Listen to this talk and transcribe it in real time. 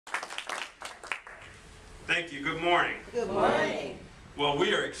Thank you. Good morning. Good morning. Well,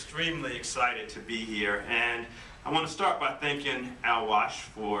 we are extremely excited to be here, and I want to start by thanking Al Wash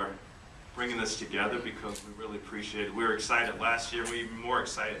for bringing us together because we really appreciate it. We were excited last year. We're even more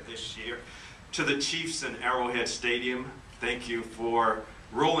excited this year. To the Chiefs in Arrowhead Stadium, thank you for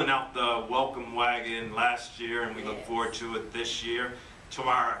rolling out the welcome wagon last year, and we look forward to it this year. To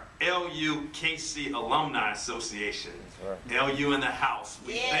our LU-KC Alumni Association, LU in the house,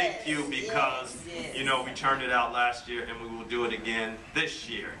 we thank you because, you know, we turned it out last year and we will do it again this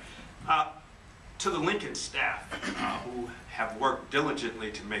year. To the Lincoln staff who have worked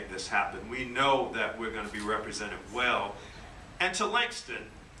diligently to make this happen, we know that we're going to be represented well. And to Langston,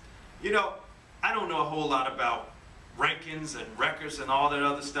 you know, I don't know a whole lot about rankings and records and all that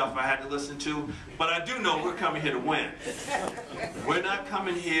other stuff I had to listen to, but I do know we're coming here to win. We're not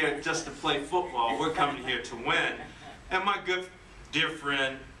coming here just to play football, we're coming here to win. And my good dear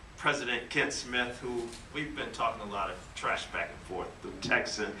friend, President Kent Smith, who we've been talking a lot of trash back and forth through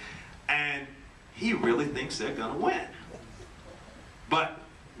texting, and he really thinks they're gonna win. But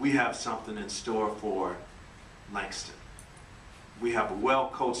we have something in store for Langston. We have a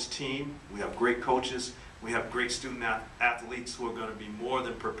well-coached team, we have great coaches, we have great student athletes who are going to be more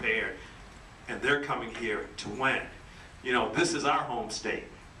than prepared, and they're coming here to win. You know, this is our home state,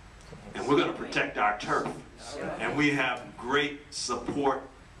 and we're going to protect our turf. And we have great support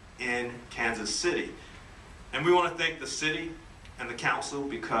in Kansas City. And we want to thank the city and the council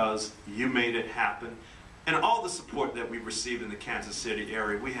because you made it happen. And all the support that we've received in the Kansas City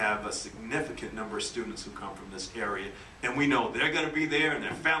area, we have a significant number of students who come from this area, and we know they're going to be there, and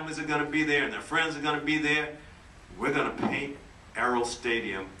their families are going to be there, and their friends are going to be there. We're going to paint Arrow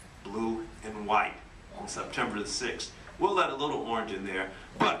Stadium blue and white on September the 6th. We'll let a little orange in there,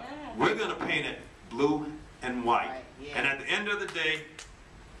 but we're going to paint it blue and white. And at the end of the day,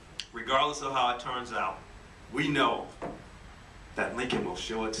 regardless of how it turns out, we know that Lincoln will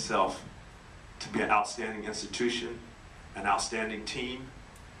show itself to be an outstanding institution, an outstanding team,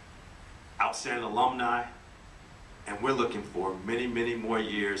 outstanding alumni, and we're looking for many, many more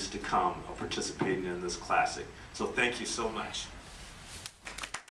years to come of participating in this classic. So thank you so much.